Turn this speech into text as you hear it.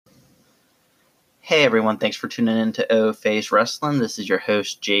Hey everyone, thanks for tuning in to O Face Wrestling. This is your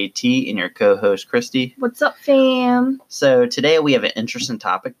host JT and your co-host Christy. What's up, fam? So today we have an interesting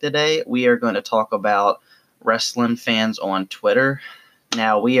topic today. We are going to talk about wrestling fans on Twitter.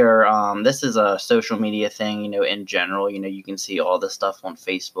 Now we are, this is a social media thing, in general, you can see all this stuff on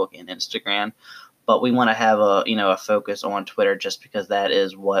Facebook and Instagram, but we want to have a focus on Twitter just because that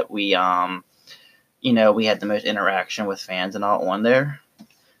is what we had the most interaction with fans and all on there.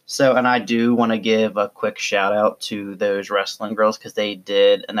 So, and I do want to give a quick shout out to those wrestling girls because they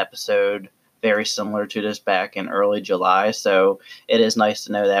did an episode very similar to this back in early July. So it is nice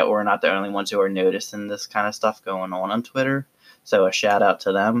to know that we're not the only ones who are noticing this kind of stuff going on Twitter. So a shout out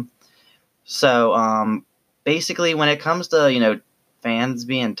to them. So basically, when it comes to, fans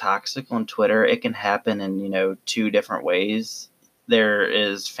being toxic on Twitter, it can happen in, two different ways. There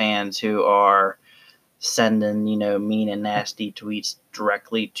is fans who are sending, mean and nasty tweets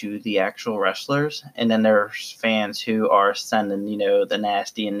directly to the actual wrestlers. And then there's fans who are sending, the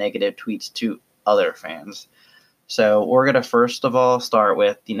nasty and negative tweets to other fans. So we're going to first of all start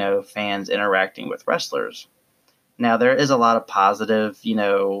with, fans interacting with wrestlers. Now, there is a lot of positive,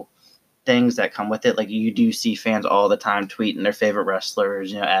 things that come with it. Like you do see fans all the time tweeting their favorite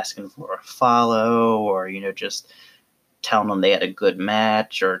wrestlers, asking for a follow or, just telling them they had a good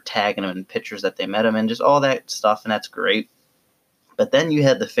match or tagging them in pictures that they met them and just all that stuff, and that's great. But then you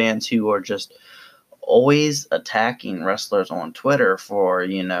had the fans who are just always attacking wrestlers on Twitter for,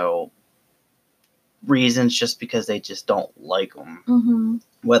 reasons just because they just don't like them. Mm-hmm.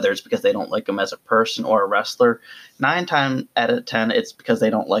 Whether it's because they don't like them as a person or a wrestler, 9 times out of 10, it's because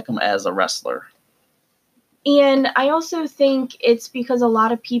they don't like them as a wrestler. And I also think it's because a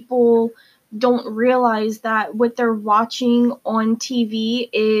lot of people don't realize that what they're watching on TV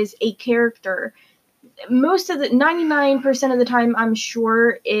is a character. Most of the 99% of the time, I'm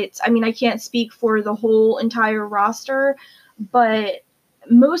sure I can't speak for the whole entire roster, but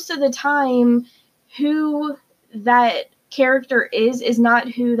most of the time, who that character is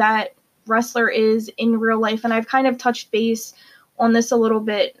not who that wrestler is in real life. And I've kind of touched base on this a little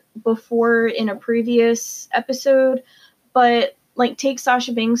bit before in a previous episode, but like take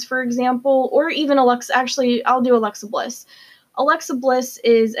Sasha Banks, for example, or even Alexa. Actually, I'll do Alexa Bliss. Alexa Bliss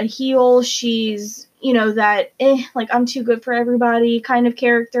is a heel. She's, that, I'm too good for everybody kind of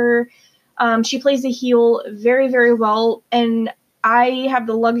character. She plays a heel very, very well. And I have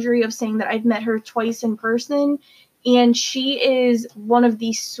the luxury of saying that I've met her twice in person. And she is one of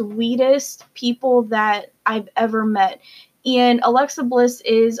the sweetest people that I've ever met. And Alexa Bliss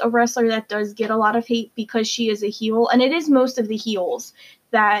is a wrestler that does get a lot of hate because she is a heel. And it is most of the heels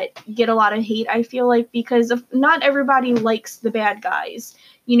that get a lot of hate, I feel like, because not everybody likes the bad guys,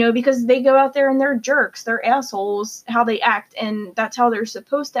 because they go out there and they're jerks, they're assholes, how they act, and that's how they're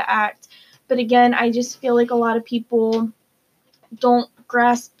supposed to act. But again, I just feel like a lot of people don't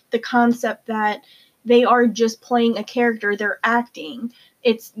grasp the concept that they are just playing a character, they're acting.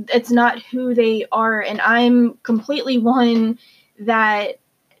 It's not who they are, and I'm completely one that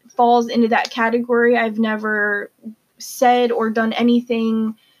falls into that category. I've never said or done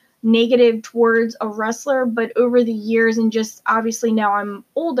anything negative towards a wrestler, but over the years and just obviously now I'm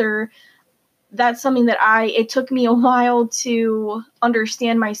older, that's something that it took me a while to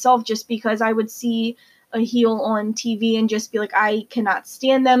understand myself, just because I would see a heel on TV and just be like, I cannot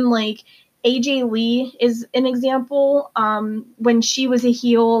stand them. Like AJ Lee is an example. When she was a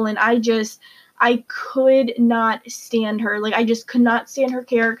heel, and I could not stand her. Like I just could not stand her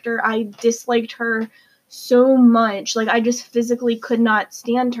character. I disliked her so much. Like I just physically could not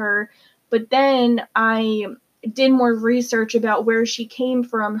stand her. But then I did more research about where she came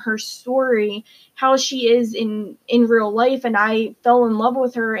from, her story, how she is in real life, and I fell in love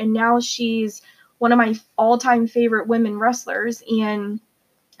with her, and now she's one of my all-time favorite women wrestlers. And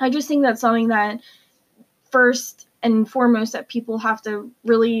I just think that's something that first and foremost that people have to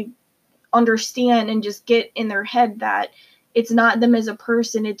really understand and just get in their head, that it's not them as a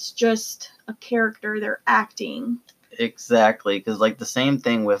person, it's just a character, they're acting. Exactly, because like the same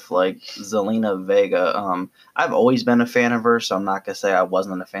thing with like Zelina Vega. I've always been a fan of her, so I'm not gonna say I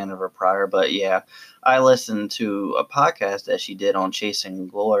wasn't a fan of her prior, but yeah, I listened to a podcast that she did on Chasing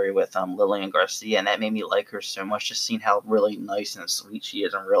Glory with Lillian Garcia, and that made me like her so much. Just seeing how really nice and sweet she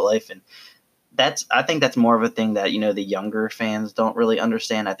is in real life, and I think that's more of a thing that the younger fans don't really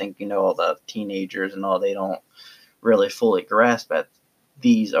understand. I think all the teenagers and all, they don't really fully grasp that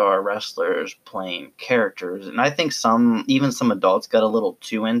these are wrestlers playing characters. And I think even some adults got a little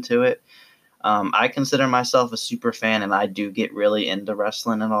too into it. I consider myself a super fan, and I do get really into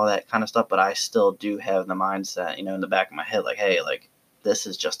wrestling and all that kind of stuff, but I still do have the mindset, in the back of my head, like, hey, like, this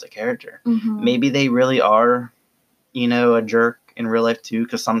is just a character. Mm-hmm. Maybe they really are, a jerk in real life too,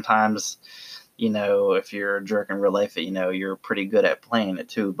 because sometimes, if you're a jerk in real life, you're pretty good at playing it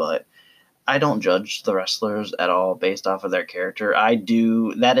too. But I don't judge the wrestlers at all based off of their character.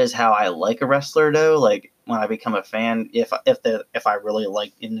 That is how I like a wrestler, though. Like, when I become a fan, if I really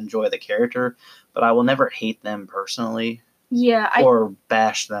like and enjoy the character, but I will never hate them personally. Yeah, or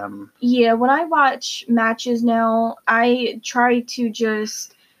bash them. Yeah, when I watch matches now, I try to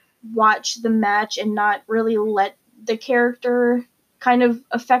just watch the match and not really let the character kind of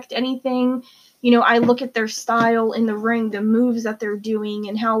affect anything. I look at their style in the ring, the moves that they're doing,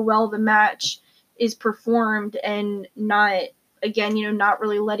 and how well the match is performed, and not, again, not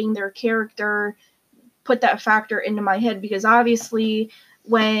really letting their character put that factor into my head, because obviously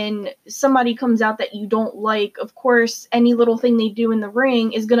when somebody comes out that you don't like, of course, any little thing they do in the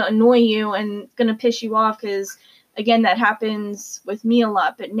ring is going to annoy you and going to piss you off, because, again, that happens with me a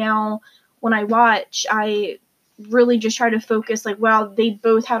lot. But now when I watch, I really just try to focus, like, wow, they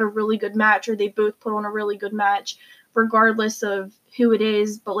both had a really good match, or they both put on a really good match, regardless of who it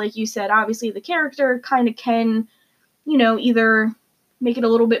is. But like you said, obviously the character kind of can, either make it a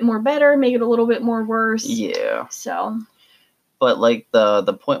little bit more better, make it a little bit more worse. Yeah. So. But like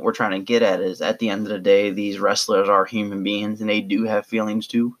the point we're trying to get at is, at the end of the day, these wrestlers are human beings, and they do have feelings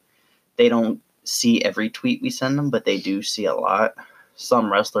too. They don't see every tweet we send them, but they do see a lot.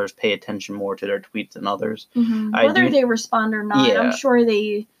 Some wrestlers pay attention more to their tweets than others. Mm-hmm. Whether they respond or not, I'm sure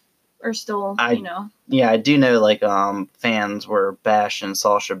they are still, Yeah, I do know, like, fans were bashing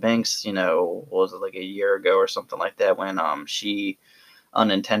Sasha Banks, what was it, like a year ago or something like that, when she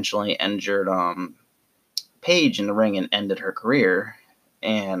unintentionally injured Paige in the ring and ended her career.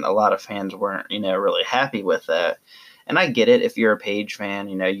 And a lot of fans weren't, really happy with that. And I get it. If you're a Paige fan,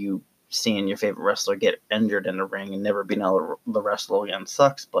 you seeing your favorite wrestler get injured in the ring and never being able to wrestle again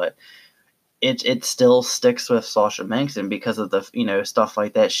sucks. But it still sticks with Sasha Banks, and because of the stuff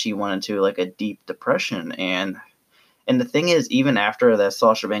like that, she went into like a deep depression. And the thing is, even after that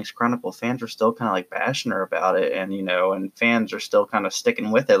Sasha Banks Chronicle, fans were still kind of like bashing her about it, and and fans are still kind of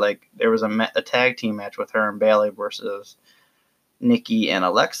sticking with it. Like, there was a tag team match with her and Bayley versus Nikki and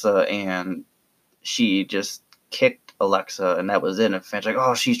Alexa, and she just kicked Alexa, and that was it. And fans were like,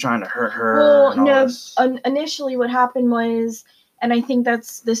 oh, she's trying to hurt her. Well, no, initially what happened was, and I think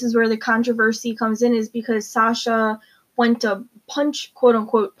this is where the controversy comes in, is because Sasha went to punch, quote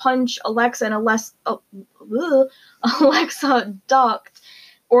unquote, punch Alexa, and Alexa ducked,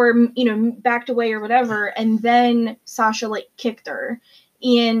 or, backed away or whatever, and then Sasha, like, kicked her.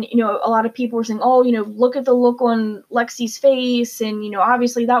 And, a lot of people were saying, oh, look at the look on Lexi's face, and,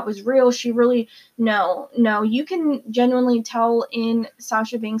 obviously that was real. She really, no, you can genuinely tell in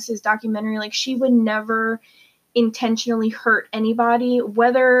Sasha Banks' documentary, like, she would never intentionally hurt anybody,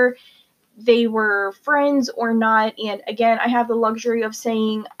 whether they were friends or not. And again, I have the luxury of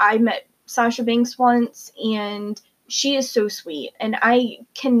saying I met Sasha Banks once, and she is so sweet, and I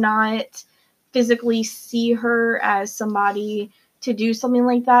cannot physically see her as somebody to do something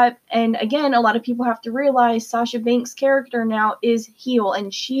like that. And again, a lot of people have to realize Sasha Banks' character now is heel,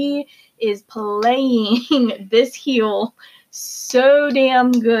 and she is playing this heel so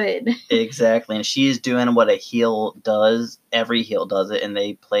damn good. Exactly. And she is doing what a heel does. Every heel does it, and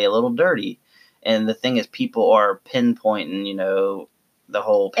they play a little dirty. And the thing is, people are pinpointing, the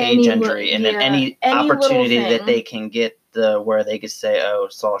whole Paige injury, and then any opportunity that they can get where they could say, oh,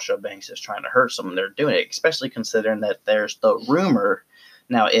 Sasha Banks is trying to hurt someone, they're doing it, especially considering that there's the rumor.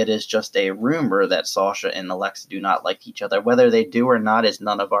 Now, it is just a rumor that Sasha and Alexa do not like each other. Whether they do or not is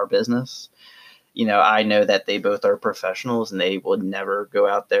none of our business. I know that they both are professionals, and they would never go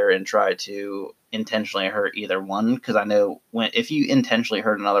out there and try to intentionally hurt either one. Because I know if you intentionally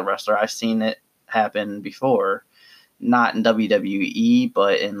hurt another wrestler, I've seen it happen before, not in WWE,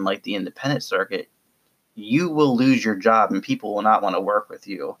 but in like the independent circuit, you will lose your job, and people will not want to work with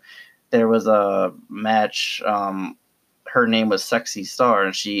you. There was a match. Her name was Sexy Star,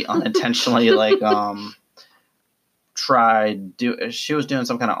 and she unintentionally she was doing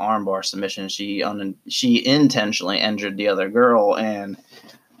some kind of armbar submission. She intentionally injured the other girl, and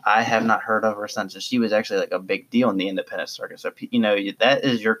I have not heard of her since. And she was actually like a big deal in the independent circuit. So that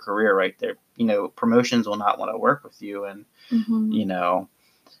is your career right there. Promotions will not want to work with you, and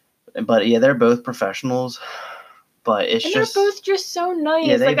but yeah, they're both professionals. But they're both just so nice.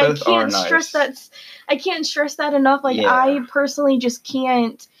 Yeah, they both are nice. I can't stress that enough. Like, yeah. I personally just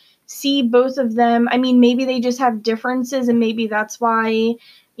can't see both of them. I mean, maybe they just have differences, and maybe that's why,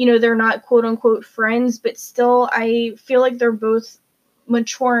 they're not quote unquote friends, but still I feel like they're both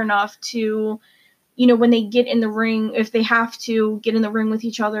mature enough to when they get in the ring, if they have to get in the ring with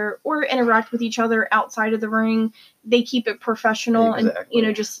each other or interact with each other outside of the ring, they keep it professional Exactly.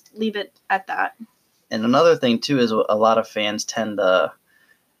 and, just leave it at that. And another thing, too, is a lot of fans tend to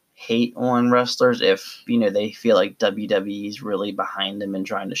hate on wrestlers if, they feel like WWE's really behind them and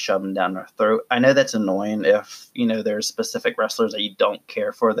trying to shove them down their throat. I know that's annoying if, there's specific wrestlers that you don't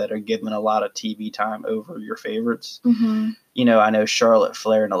care for that are given a lot of TV time over your favorites. Mm-hmm. I know Charlotte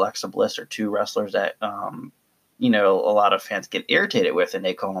Flair and Alexa Bliss are two wrestlers that, a lot of fans get irritated with, and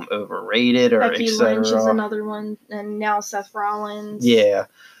they call them overrated or Becky Lynch is another one, and now Seth Rollins. Yeah,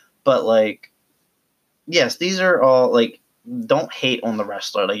 but, yes, these are all, don't hate on the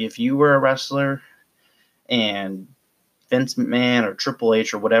wrestler. Like, if you were a wrestler and Vince McMahon or Triple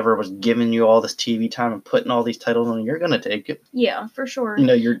H or whatever was giving you all this TV time and putting all these titles on, you're going to take it. Yeah, for sure.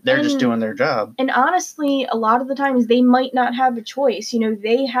 They're just doing their job. And honestly, a lot of the times they might not have a choice.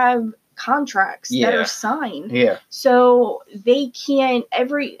 They have contracts that are signed. Yeah. So they can't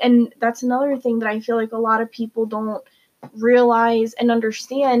and that's another thing that I feel like a lot of people don't realize and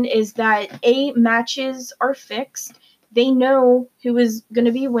understand is that matches are fixed. They know who is going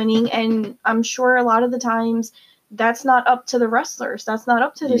to be winning, and I'm sure a lot of the times that's not up to the wrestlers. That's not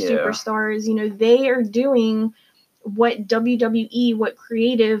up to the superstars. They are doing what WWE, what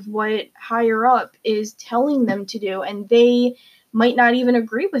creative, what higher up is telling them to do, and they might not even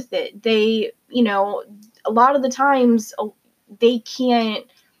agree with it. They, a lot of the times they can't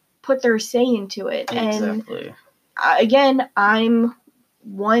put their say into it. Exactly. And again, I'm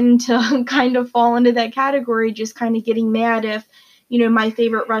one to kind of fall into that category, just kind of getting mad if, my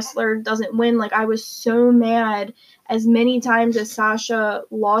favorite wrestler doesn't win. Like, I was so mad as many times as Sasha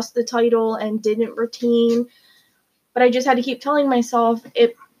lost the title and didn't retain, but I just had to keep telling myself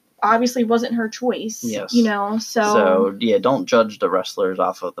it obviously wasn't her choice. Yes. So yeah, don't judge the wrestlers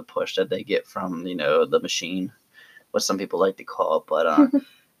off of the push that they get from, the machine, what some people like to call it. But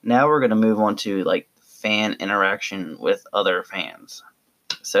now we're going to move on to, fan interaction with other fans.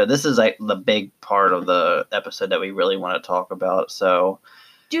 So this is the big part of the episode that we really want to talk about. So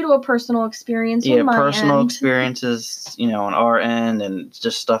due to a personal experience on my personal end. experiences, on our end, and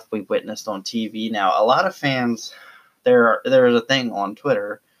just stuff we've witnessed on TV. Now, a lot of fans, there's a thing on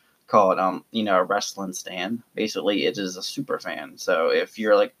Twitter called a wrestling stan. Basically, it is a super fan. So if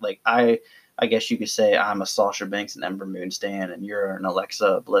you're like I guess you could say I'm a Sasha Banks and Ember Moon stan, and you're an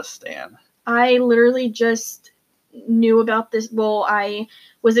Alexa Bliss stan. I literally just knew about this. Well, I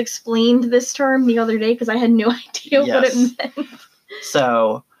was explained this term the other day because I had no idea what it meant.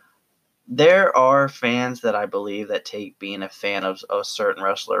 So there are fans that I believe that take being a fan of a certain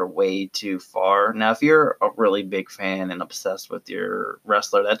wrestler way too far. Now, if you're a really big fan and obsessed with your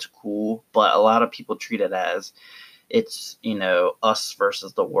wrestler, that's cool. But a lot of people treat it as it's, us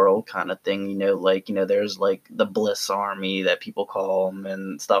versus the world kind of thing, there's the Bliss Army that people call them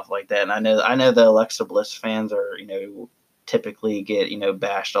and stuff like that. And I know the Alexa Bliss fans are, typically get,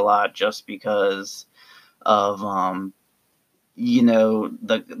 bashed a lot just because of,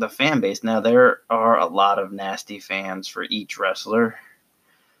 the fan base. Now, there are a lot of nasty fans for each wrestler,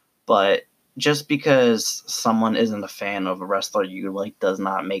 but just because someone isn't a fan of a wrestler you like does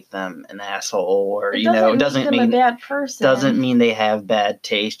not make them an asshole, or doesn't mean a bad person. Doesn't mean they have bad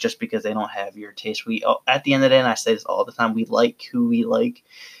taste just because they don't have your taste. We, at the end of the day, and I say this all the time, we like who we like,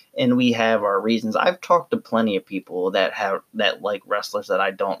 and we have our reasons. I've talked to plenty of people that like wrestlers that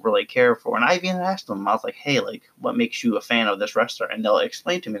I don't really care for, and I've even asked them. I was like, "Hey, what makes you a fan of this wrestler?" And they'll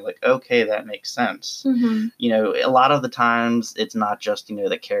explain to me, "Okay, that makes sense." Mm-hmm. A lot of the times it's not just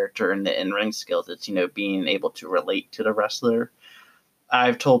the character and the in-ring skills. It's being able to relate to the wrestler.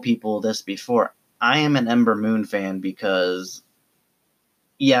 I've told people this before. I am an Ember Moon fan because,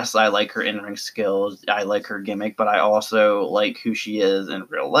 yes, I like her in-ring skills. I like her gimmick, but I also like who she is in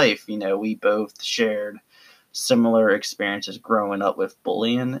real life. We both shared similar experiences growing up with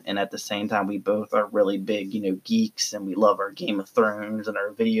bullying, and at the same time, we both are really big, geeks, and we love our Game of Thrones and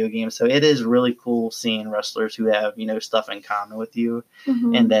our video games. So it is really cool seeing wrestlers who have, stuff in common with you,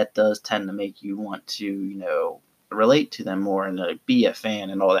 mm-hmm. and that does tend to make you want to, relate to them more and be a fan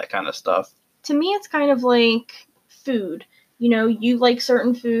and all that kind of stuff. To me, it's kind of like food. You like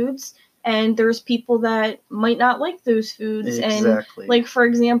certain foods, and there's people that might not like those foods. Exactly. And, for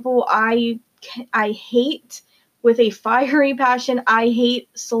example, I hate, with a fiery passion, I hate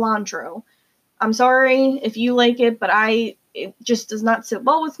cilantro. I'm sorry if you like it, but it just does not sit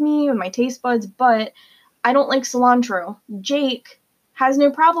well with me and my taste buds, but I don't like cilantro. Jake has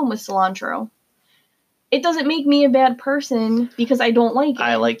no problem with cilantro. it doesn't make me a bad person because I don't like it.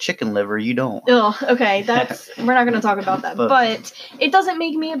 I like chicken liver, you don't. Oh, okay, we're not going to talk about that. But it doesn't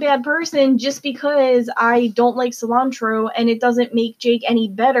make me a bad person just because I don't like cilantro, and it doesn't make Jake any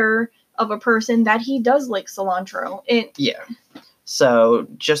better of a person that he does like cilantro. Yeah. So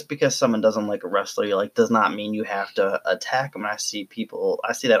just because someone doesn't like a wrestler, does not mean you have to attack them. I see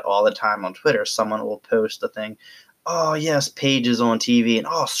that all the time on Twitter. Someone will post a thing, oh yes, Paige is on TV, and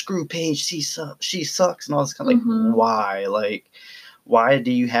oh screw Paige, she sucks, and all this kind of why? Why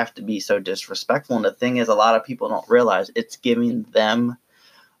do you have to be so disrespectful? And the thing is, a lot of people don't realize it's giving them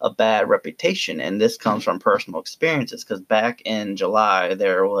a bad reputation, and this comes from personal experiences. Because back in July,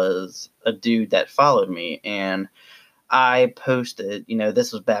 there was a dude that followed me, and I posted,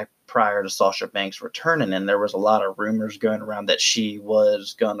 this was back prior to Sasha Banks returning, and there was a lot of rumors going around that she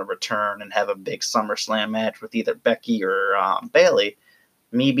was going to return and have a big SummerSlam match with either Becky or Bayley.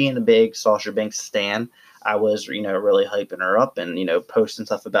 Me being a big Sasha Banks stan, I was, really hyping her up and, posting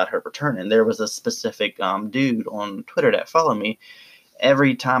stuff about her return. And there was a specific dude on Twitter that followed me.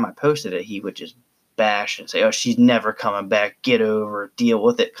 Every time I posted it, he would just bash and say, oh, she's never coming back, get over it, deal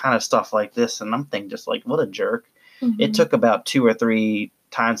with it, kind of stuff like this. And I'm thinking just like, what a jerk. It took about 2 or 3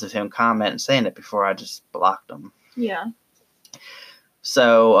 times of him commenting and saying it before I just blocked him. Yeah.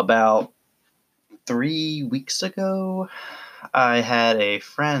 So about 3 weeks ago, I had a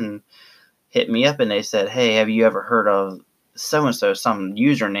friend hit me up and they said, hey, have you ever heard of so-and-so, some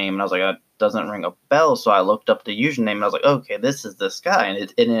username? And I was like, it doesn't ring a bell. So I looked up the username and I was like, okay, this is this guy.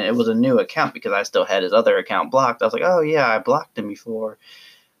 And it was a new account because I still had his other account blocked. I was like, oh yeah, I blocked him before.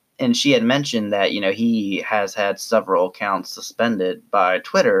 And she had mentioned that, he has had several accounts suspended by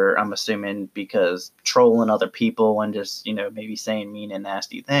Twitter, I'm assuming because trolling other people and just, maybe saying mean and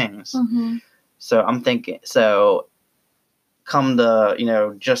nasty things. So I'm thinking, come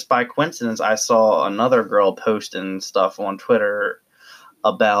to, just by coincidence, I saw another girl posting stuff on Twitter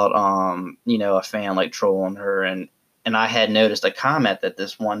about, a fan trolling her. And I had noticed a comment that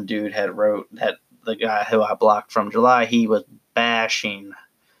this one dude had wrote that the guy who I blocked from July, he was bashing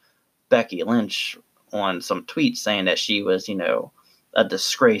Becky Lynch on some tweets saying that she was, a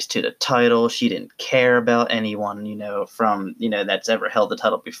disgrace to the title. She didn't care about anyone, from, that's ever held the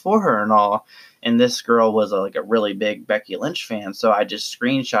title before her and all. And this girl was a really big Becky Lynch fan. So I just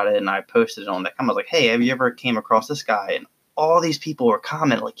screenshotted it and I posted it on that. I was like, hey, have you ever came across this guy? And all these people were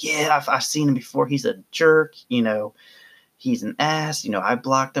commenting yeah, I've seen him before. He's a jerk, he's an ass, I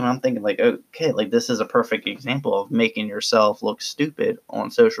blocked him. I'm thinking okay, this is a perfect example of making yourself look stupid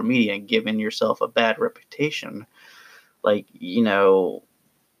on social media and giving yourself a bad reputation. People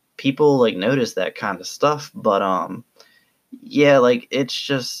notice that kind of stuff, but yeah, it's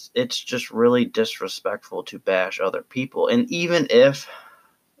just really disrespectful to bash other people. And even if,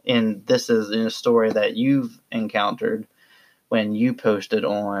 and this is in a story that you've encountered when you posted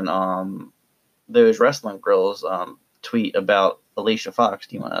on those wrestling girls tweet about Alicia Fox.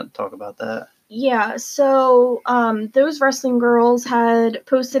 Do you want to talk about that? Yeah, so those wrestling girls had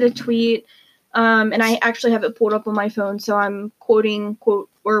posted a tweet, and I actually have it pulled up on my phone, so I'm quoting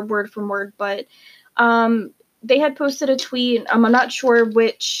word from word, but they had posted a tweet. I'm not sure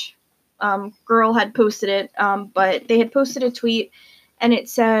which girl had posted it, but they had posted a tweet, and it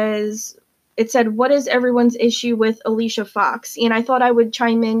said, what is everyone's issue with Alicia Fox? And I thought I would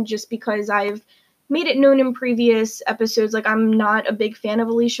chime in just because I've made it known in previous episodes, I'm not a big fan of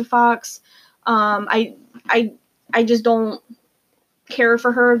Alicia Fox. I just don't care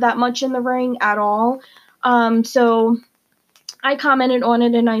for her that much in the ring at all. So I commented on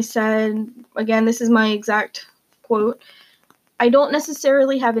it and I said, again, this is my exact quote, I don't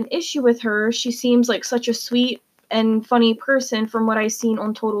necessarily have an issue with her. She seems like such a sweet and funny person from what I've seen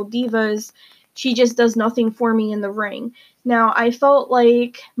on Total Divas. She just does nothing for me in the ring. Now, I felt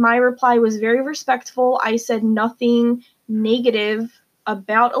like my reply was very respectful. I said nothing negative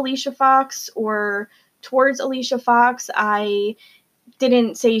about Alicia Fox or towards Alicia Fox. I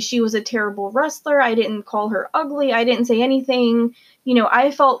didn't say she was a terrible wrestler. I didn't call her ugly. I didn't say anything.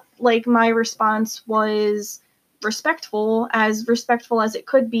 I felt like my response was respectful as it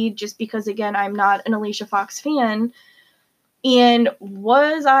could be, just because, again, I'm not an Alicia Fox fan. And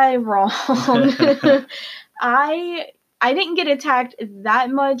was I wrong? I didn't get attacked that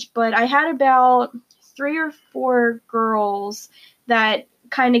much, but I had about 3 or 4 girls that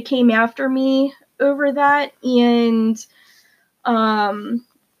kind of came after me over that. And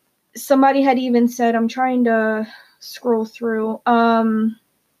somebody had even said, I'm trying to scroll through,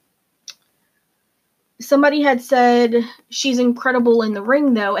 somebody had said, she's incredible in the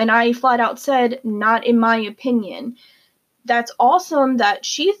ring though, and I flat out said, not in my opinion. that's awesome that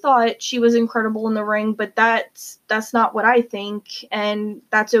she thought she was incredible in the ring, but that's not what I think, and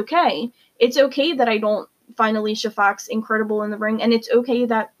that's okay. It's okay that I don't find Alicia Fox incredible in the ring, and it's okay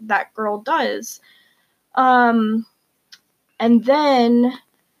that that girl does. And then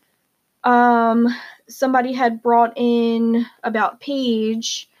somebody had brought in about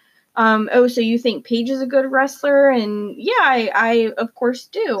Paige. Oh, so you think Paige is a good wrestler? And yeah, I of course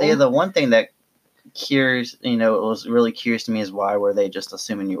do. Yeah, the one thing that curious, it was really curious to me is why were they just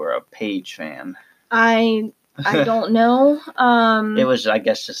assuming you were a Paige fan? I don't know. It was, I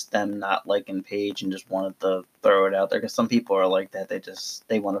guess, just them not liking Paige and just wanted to throw it out there, because some people are like that.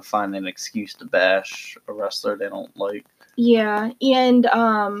 They want to find an excuse to bash a wrestler they don't like. Yeah, and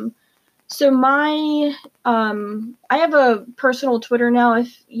so my I have a personal Twitter now.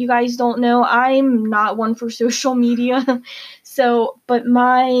 If you guys don't know, I'm not one for social media. So, but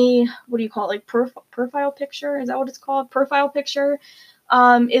my, what do you call it, like profile picture, is that what it's called? Profile picture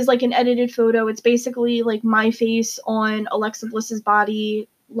is like an edited photo. It's basically like my face on Alexa Bliss's body.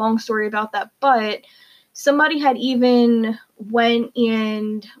 Long story about that, but somebody had even went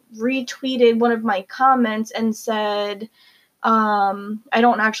and retweeted one of my comments and said, I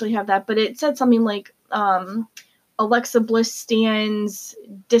don't actually have that, but it said something like, Alexa Bliss stands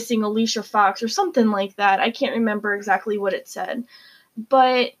dissing Alicia Fox or something like that. I can't remember exactly what it said,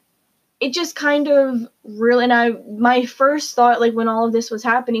 but it just kind of really, and my first thought, like when all of this was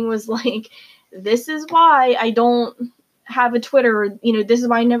happening, was like, this is why I don't have a Twitter, this is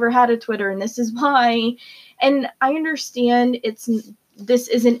why I never had a Twitter, and this is why, and I understand this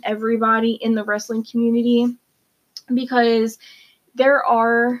isn't everybody in the wrestling community, because there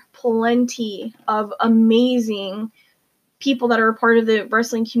are plenty of amazing people that are a part of the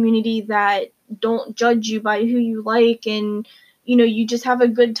wrestling community that don't judge you by who you like, and you just have a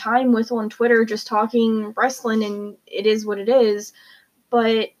good time with on Twitter just talking wrestling, and it is what it is.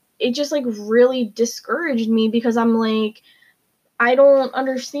 But it just like really discouraged me, because I'm like, I don't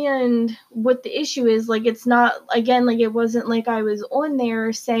understand what the issue is. Like, it's not, again, like it wasn't like I was on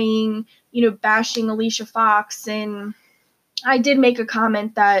there saying, bashing Alicia Fox, and I did make a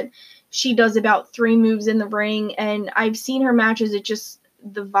comment that she does about 3 moves in the ring, and I've seen her matches. It just,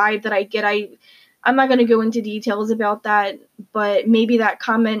 the vibe that I get, I'm not going to go into details about that, but maybe that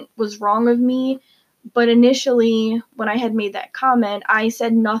comment was wrong of me. But initially, when I had made that comment, I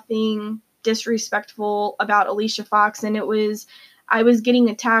said nothing disrespectful about Alicia Fox, and I was getting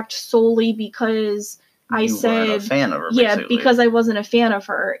attacked solely because I said, weren't a fan of her, yeah, basically. because I wasn't a fan of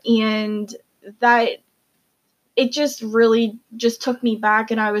her, and that, it just really just took me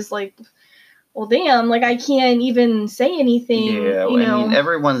back, and I was like, well, damn, like I can't even say anything. Yeah, I mean,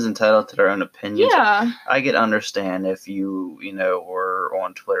 everyone's entitled to their own opinions. Yeah. I could understand if you, were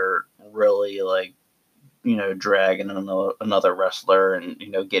on Twitter really like, dragging another wrestler and,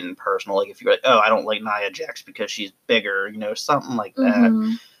 getting personal. Like if you're like, oh, I don't like Nia Jax because she's bigger, something like that.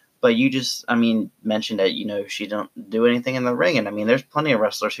 Mm-hmm. But you just, mentioned that, she don't do anything in the ring. And I mean, there's plenty of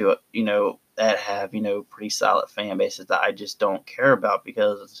wrestlers who, that have, pretty solid fan bases that I just don't care about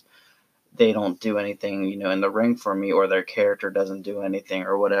because they don't do anything, in the ring for me, or their character doesn't do anything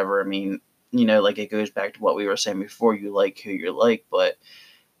or whatever. I mean, like it goes back to what we were saying before, you like who you like, but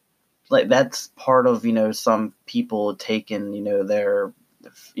like that's part of, some people taking, their,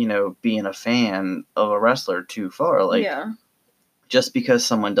 being a fan of a wrestler too far. Like, yeah. Just because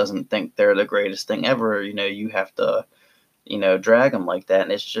someone doesn't think they're the greatest thing ever, you have to, drag them like that.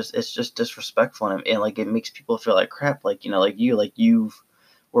 And it's just disrespectful. And like, it makes people feel like crap. Like, like you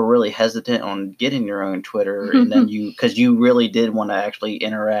were really hesitant on getting your own Twitter. And then because you really did want to actually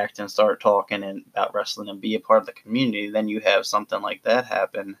interact and start talking about wrestling and be a part of the community. Then you have something like that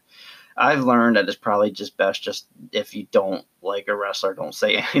happen. I've learned that it's probably just best just if you don't like a wrestler, don't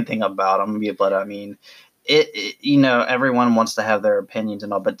say anything about them. But I mean, it everyone wants to have their opinions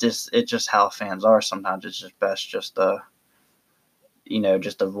and all, but it's just how fans are. Sometimes it's just best just to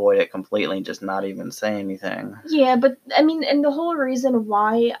just avoid it completely and just not even say anything. Yeah, but I mean, and the whole reason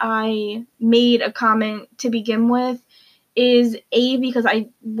why I made a comment to begin with is because I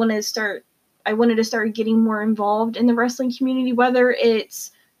wanted to start getting more involved in the wrestling community, whether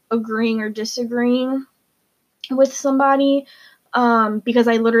it's agreeing or disagreeing with somebody. Because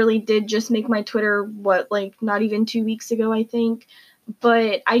I literally did just make my Twitter, not even 2 weeks ago, I think.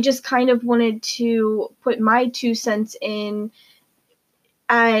 But I just kind of wanted to put my 2 cents in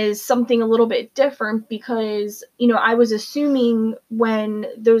as something a little bit different, because, I was assuming when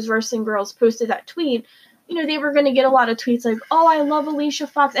those wrestling girls posted that tweet, they were going to get a lot of tweets like, oh, I love Alicia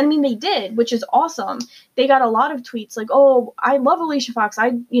Fox. And I mean, they did, which is awesome. They got a lot of tweets like, oh, I love Alicia Fox.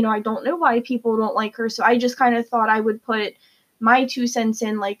 I don't know why people don't like her. So I just kind of thought I would put my 2 cents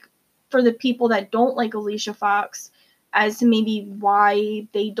in, like, for the people that don't like Alicia Fox as to maybe why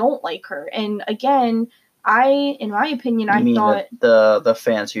they don't like her. And again, in my opinion, I thought the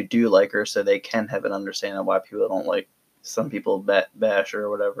fans who do like her, so they can have an understanding of why people don't like. Some people bash her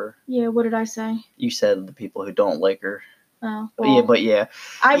or whatever. Yeah, what did I say? You said the people who don't like her. Oh, well, yeah.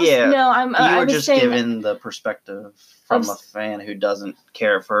 I was yeah. no, I'm. You I were was just saying, giving the perspective from a fan who doesn't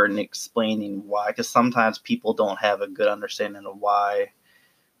care for her and explaining why. Because sometimes people don't have a good understanding of why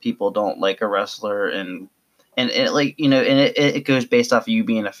people don't like a wrestler, and it, like, and it goes based off of you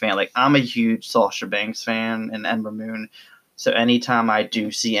being a fan. Like, I'm a huge Sasha Banks fan and Ember Moon. So anytime I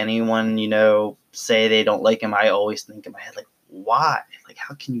do see anyone, say they don't like him, I always think in my head, like, why? Like,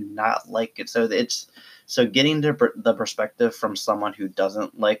 how can you not like it? So getting the perspective from someone who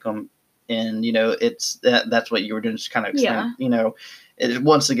doesn't like him, and it's that's what you were doing, just kind of explain. Yeah.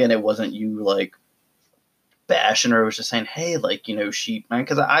 Once again, it wasn't you like bashing her. It was just saying, hey, like,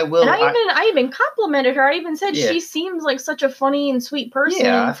 because I will. And I even complimented her. I even said she seems like such a funny and sweet person.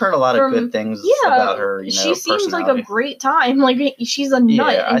 Yeah, I've heard a lot of good things about her. She seems like a great time. Like, she's a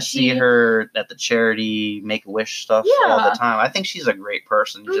nut. Yeah, I see her at the charity Make-A-Wish stuff all the time. I think she's a great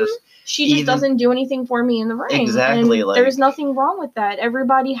person. Mm-hmm. She just doesn't do anything for me in the ring. Exactly. And there's nothing wrong with that.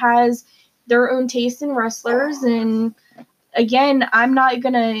 Everybody has their own taste in wrestlers, and again, I'm not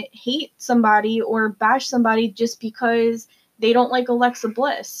going to hate somebody or bash somebody just because they don't like Alexa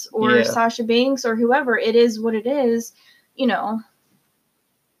Bliss or Sasha Banks or whoever. It is what it is,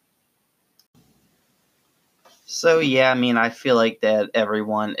 So, yeah, I mean, I feel like that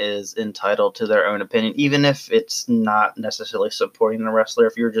everyone is entitled to their own opinion, even if it's not necessarily supporting the wrestler.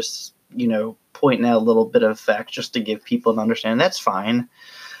 If you're just, pointing out a little bit of facts just to give people an understanding, that's fine.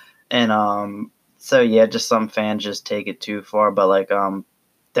 And, so, yeah, just some fans just take it too far. But, like,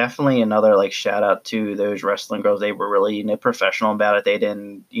 definitely another, like, shout out to those wrestling girls. They were really, professional about it. They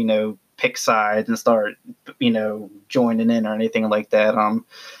didn't, pick sides and start, joining in or anything like that.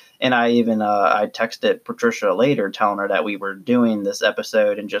 And I even, I texted Patricia later telling her that we were doing this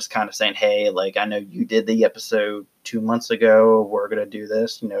episode and just kind of saying, hey, like, I know you did the episode 2 months ago. We're going to do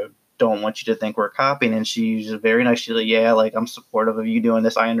this, don't want you to think we're copying. And she's very nice. She's like, yeah, like, I'm supportive of you doing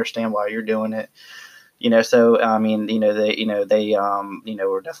this. I understand why you're doing it. So, I mean, they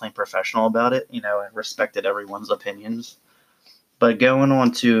were definitely professional about it, and respected everyone's opinions. But going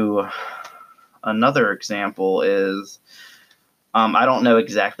on to another example is, I don't know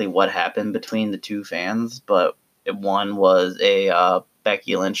exactly what happened between the two fans, but one was a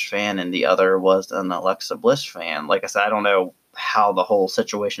Becky Lynch fan and the other was an Alexa Bliss fan. Like I said, I don't know how the whole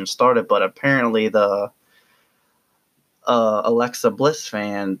situation started, but apparently the Alexa Bliss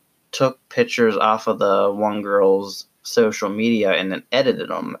fan took pictures off of the one girl's social media and then edited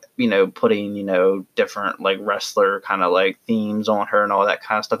them, putting, different, like, wrestler kind of, like, themes on her and all that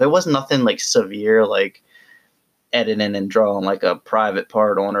kind of stuff. It was nothing, like, severe, like, editing and drawing, like, a private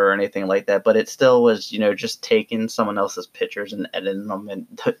part on her or anything like that, but it still was, just taking someone else's pictures and editing them and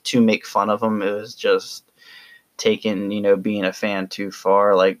to make fun of them. It was just taking, being a fan too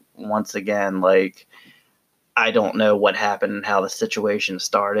far. Like, once again, like, I don't know what happened and how the situation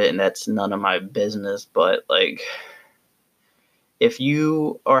started, and that's none of my business, but, like, if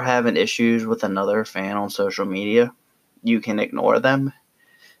you are having issues with another fan on social media, you can ignore them.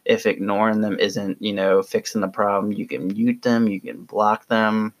 If ignoring them isn't, fixing the problem, you can mute them, you can block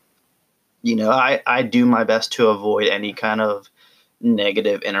them. I do my best to avoid any kind of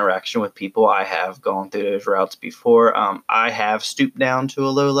negative interaction with people. I have gone through those routes before. I have stooped down to a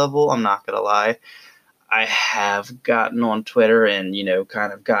low level. I'm not going to lie. I have gotten on Twitter and,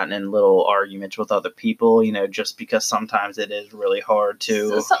 kind of gotten in little arguments with other people, just because sometimes it is really hard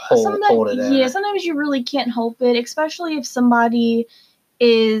to hold it in. Yeah, sometimes you really can't help it, especially if somebody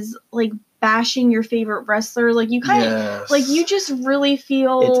is, like, bashing your favorite wrestler. Like, you kind of, like, you just really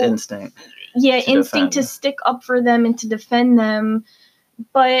feel... It's instinct. Yeah, instinct to stick up for them and to defend them.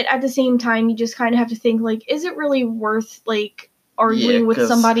 But at the same time, you just kind of have to think, like, is it really worth, like, arguing with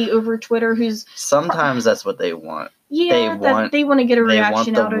somebody over Twitter who's... Sometimes that's what they want. Yeah, they want to get a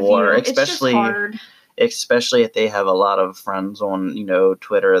reaction out of you. It's just hard. Especially if they have a lot of friends on,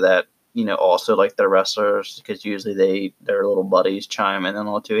 Twitter that, also like their wrestlers, because usually their little buddies chime in and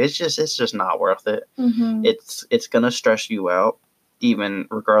all too. It's just not worth it. Mm-hmm. It's going to stress you out, even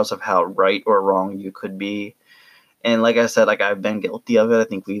regardless of how right or wrong you could be. And like I said, like, I've been guilty of it. I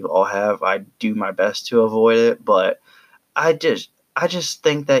think we all have. I do my best to avoid it, but I just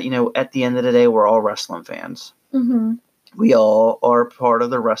think that, at the end of the day, we're all wrestling fans. Mm-hmm. We all are part of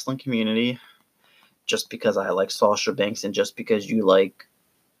the wrestling community. Just because I like Sasha Banks and just because you like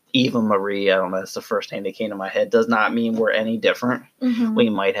Eva Marie, I don't know, that's the first name that came to my head, does not mean we're any different. Mm-hmm. We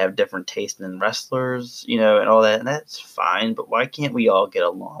might have different taste in wrestlers, and all that, and that's fine, but why can't we all get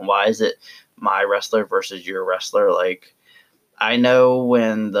along? Why is it my wrestler versus your wrestler? Like, I know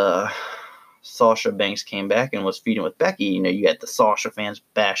when the Sasha Banks came back and was feuding with Becky, you had the Sasha fans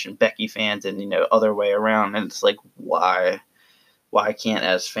bashing Becky fans and, other way around, and it's like, why can't,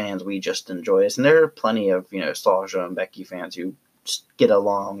 as fans, we just enjoy this? And there are plenty of, Sasha and Becky fans who just get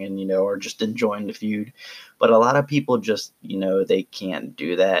along and, are just enjoying the feud. But a lot of people just, they can't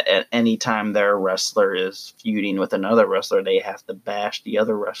do that. At any time their wrestler is feuding with another wrestler, they have to bash the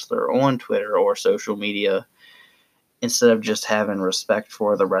other wrestler on Twitter or social media instead of just having respect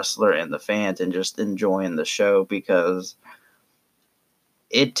for the wrestler and the fans and just enjoying the show, because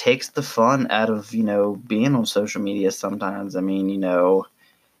it takes the fun out of, being on social media sometimes. I mean,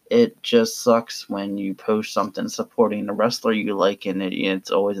 it just sucks when you post something supporting a wrestler you like and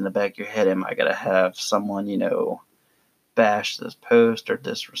it's always in the back of your head, am I going to have someone, bash this post or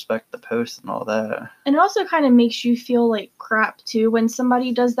disrespect the post and all that? And it also kind of makes you feel like crap too when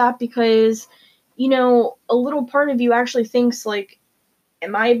somebody does that, because, a little part of you actually thinks like,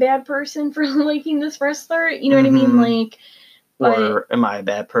 am I a bad person for liking this wrestler? You know what I mean? Like, or am I a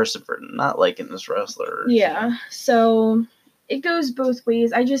bad person for not liking this wrestler? Yeah. So it goes both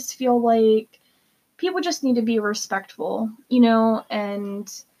ways. I just feel like people just need to be respectful,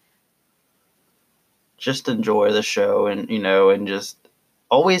 and just enjoy the show and, and just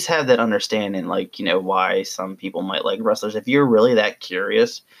always have that understanding, like, why some people might like wrestlers. If you're really that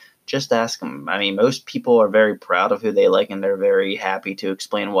curious, just ask them. I mean, most people are very proud of who they like and they're very happy to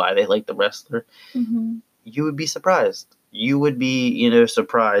explain why they like the wrestler. Mm-hmm. You would be surprised. You would be,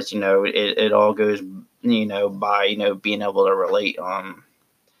 surprised. It all goes, by, being able to relate. I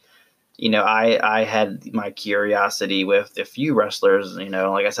had my curiosity with a few wrestlers.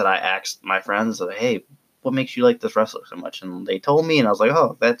 Like I said, I asked my friends, like, hey, what makes you like this wrestler so much? And they told me, and I was like,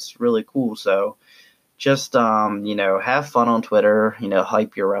 oh, that's really cool. So just, have fun on Twitter,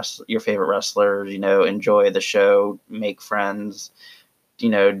 hype your favorite wrestlers, enjoy the show, make friends,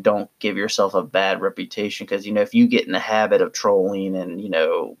 don't give yourself a bad reputation, because, if you get in the habit of trolling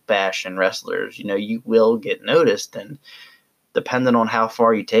and, bashing wrestlers, you will get noticed, and depending on how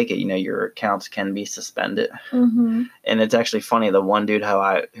far you take it, your accounts can be suspended. Mm-hmm. And it's actually funny, the one dude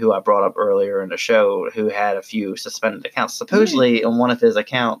who I brought up earlier in the show who had a few suspended accounts, supposedly on one of his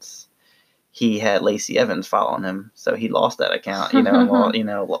accounts, he had Lacey Evans following him, so he lost that account.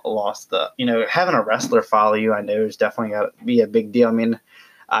 Lost the. Having a wrestler follow you, I know, is definitely got to be a big deal. I mean,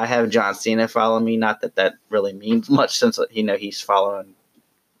 I have John Cena follow me. Not that really means much, since he's following.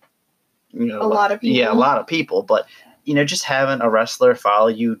 A lot of people. Yeah, a lot of people, but. Just having a wrestler follow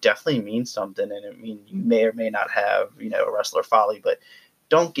you definitely means something, and I mean, you may or may not have, a wrestler follow you, but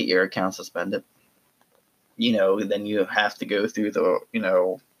don't get your account suspended. Then you have to go through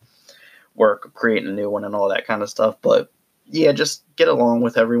the, work of creating a new one and all that kind of stuff. But yeah, just get along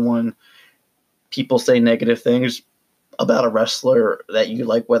with everyone. People say negative things about a wrestler that you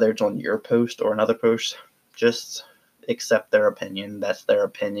like, whether it's on your post or another post, just accept their opinion. That's their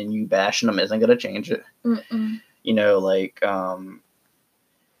opinion. You bashing them isn't going to change it. Mm-mm.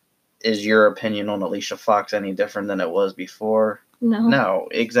 Is your opinion on Alicia Fox any different than it was before? No,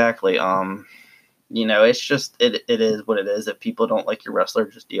 exactly. It's just, it is what it is. If people don't like your wrestler,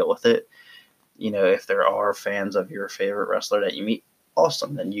 just deal with it. If there are fans of your favorite wrestler that you meet,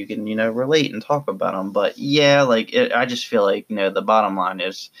 awesome, then you can, relate and talk about them. But yeah, I just feel like, the bottom line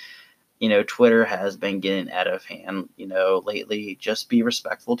is, Twitter has been getting out of hand, lately. Just be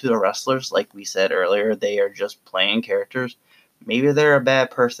respectful to the wrestlers. Like we said earlier, they are just playing characters. Maybe they're a bad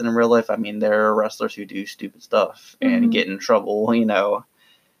person in real life. I mean, there are wrestlers who do stupid stuff and get in trouble, and,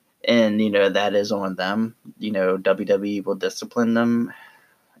 that is on them. WWE will discipline them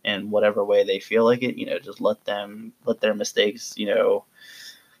in whatever way they feel like it. Just let their mistakes,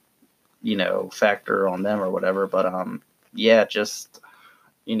 factor on them or whatever. But, yeah, just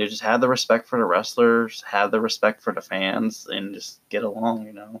have the respect for the wrestlers, have the respect for the fans, and just get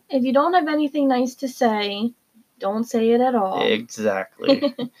along, If you don't have anything nice to say, don't say it at all.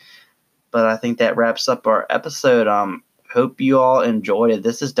 Exactly. But I think that wraps up our episode. Hope you all enjoyed it.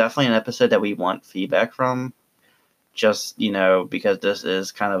 This is definitely an episode that we want feedback from. Just, because this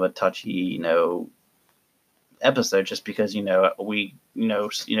is kind of a touchy, episode, just because, we,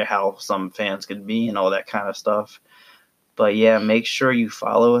 how some fans could be and all that kind of stuff. But yeah, make sure you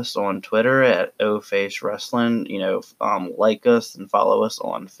follow us on Twitter at OFace Wrestling. Like us and follow us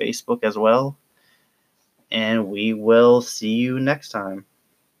on Facebook as well. And we will see you next time.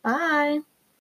 Bye.